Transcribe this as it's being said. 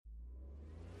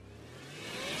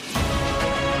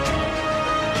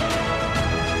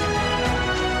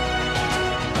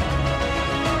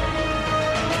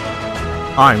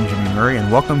I'm Jimmy Murray,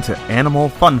 and welcome to Animal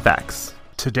Fun Facts.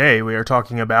 Today we are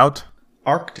talking about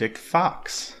Arctic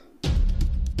fox.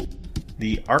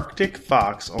 The Arctic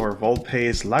fox, or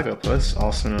Vulpes lagopus,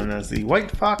 also known as the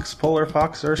white fox, polar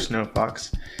fox, or snow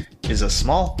fox, is a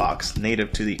small fox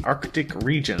native to the Arctic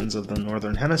regions of the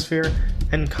northern hemisphere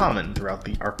and common throughout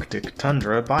the Arctic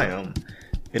tundra biome.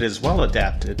 It is well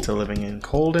adapted to living in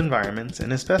cold environments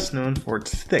and is best known for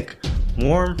its thick,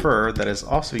 warm fur that is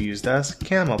also used as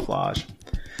camouflage.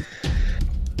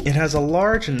 It has a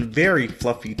large and very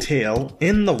fluffy tail.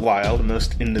 In the wild,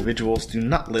 most individuals do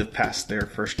not live past their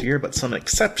first year, but some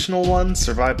exceptional ones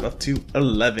survive up to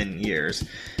 11 years.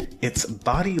 Its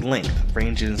body length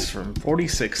ranges from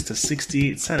 46 to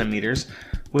 68 centimeters,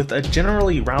 with a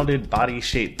generally rounded body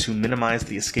shape to minimize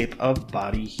the escape of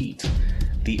body heat.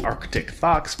 The Arctic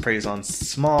fox preys on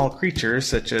small creatures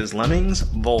such as lemmings,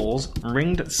 voles,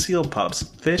 ringed seal pups,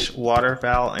 fish,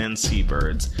 waterfowl, and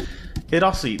seabirds. It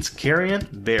also eats carrion,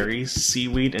 berries,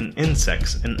 seaweed, and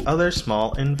insects, and other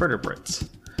small invertebrates.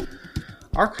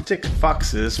 Arctic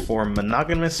foxes form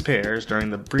monogamous pairs during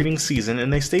the breeding season,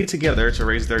 and they stay together to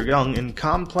raise their young in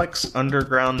complex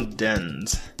underground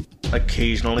dens.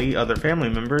 Occasionally, other family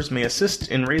members may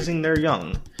assist in raising their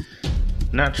young.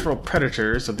 Natural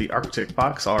predators of the Arctic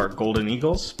fox are golden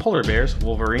eagles, polar bears,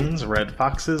 wolverines, red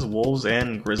foxes, wolves,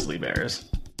 and grizzly bears.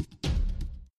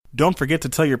 Don't forget to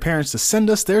tell your parents to send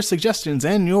us their suggestions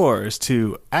and yours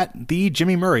to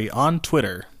 @TheJimmyMurray on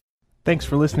Twitter. Thanks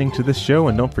for listening to this show,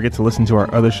 and don't forget to listen to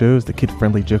our other shows, the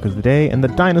Kid-Friendly Joke of the Day and the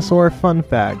Dinosaur Fun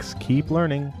Facts. Keep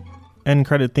learning. End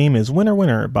credit theme is Winner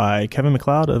Winner by Kevin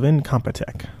MacLeod of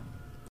Incompetech.